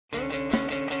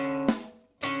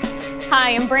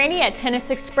Hi, I'm Brandy at Tennis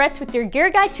Express with your gear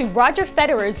guide to Roger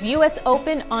Federer's US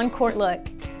Open on-court look.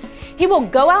 He will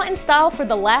go out in style for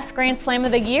the last Grand Slam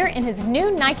of the year in his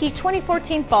new Nike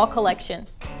 2014 Fall Collection.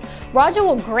 Roger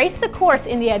will grace the courts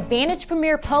in the Advantage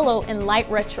Premier Polo in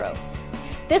light retro.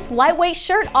 This lightweight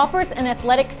shirt offers an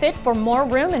athletic fit for more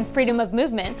room and freedom of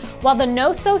movement, while the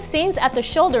no-sew seams at the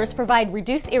shoulders provide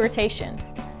reduced irritation.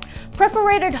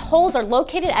 Perforated holes are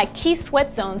located at key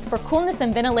sweat zones for coolness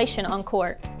and ventilation on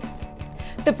court.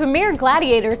 The Premier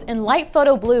Gladiators in light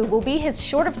photo blue will be his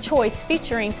short of choice,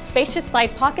 featuring spacious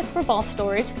side pockets for ball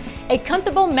storage, a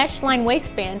comfortable mesh line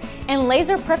waistband, and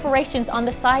laser perforations on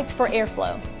the sides for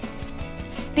airflow.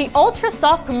 The ultra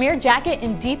soft Premier jacket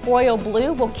in deep royal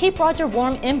blue will keep Roger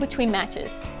warm in between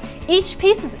matches. Each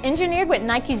piece is engineered with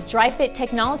Nike's Dry Fit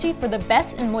technology for the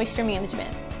best in moisture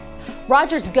management.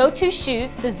 Roger's go-to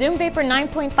shoes, the Zoom Vapor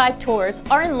 9.5 Tours,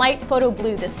 are in light photo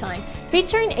blue this time,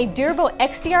 featuring a durable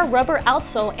XDR rubber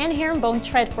outsole and herringbone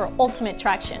tread for ultimate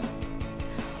traction.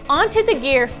 Onto the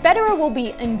gear, Federer will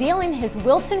be unveiling his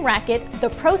Wilson racket,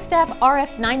 the Pro Staff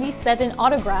RF97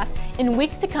 Autograph, in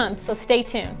weeks to come, so stay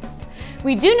tuned.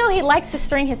 We do know he likes to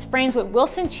string his frames with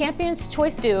Wilson Champion's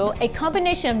Choice Duo, a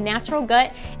combination of natural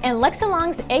gut, and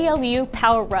Lexalong's ALU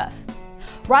Power Rough.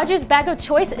 Roger's bag of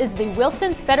choice is the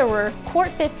Wilson Federer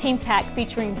Court 15 pack,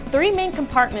 featuring 3 main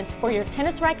compartments for your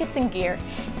tennis rackets and gear,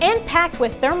 and packed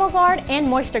with Thermal Guard and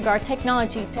Moisture Guard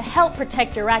technology to help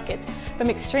protect your rackets from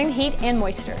extreme heat and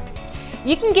moisture.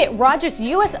 You can get Roger's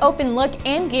US Open look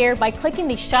and gear by clicking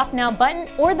the Shop Now button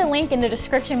or the link in the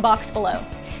description box below.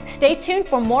 Stay tuned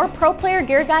for more pro player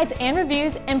gear guides and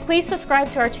reviews, and please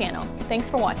subscribe to our channel. Thanks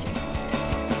for watching.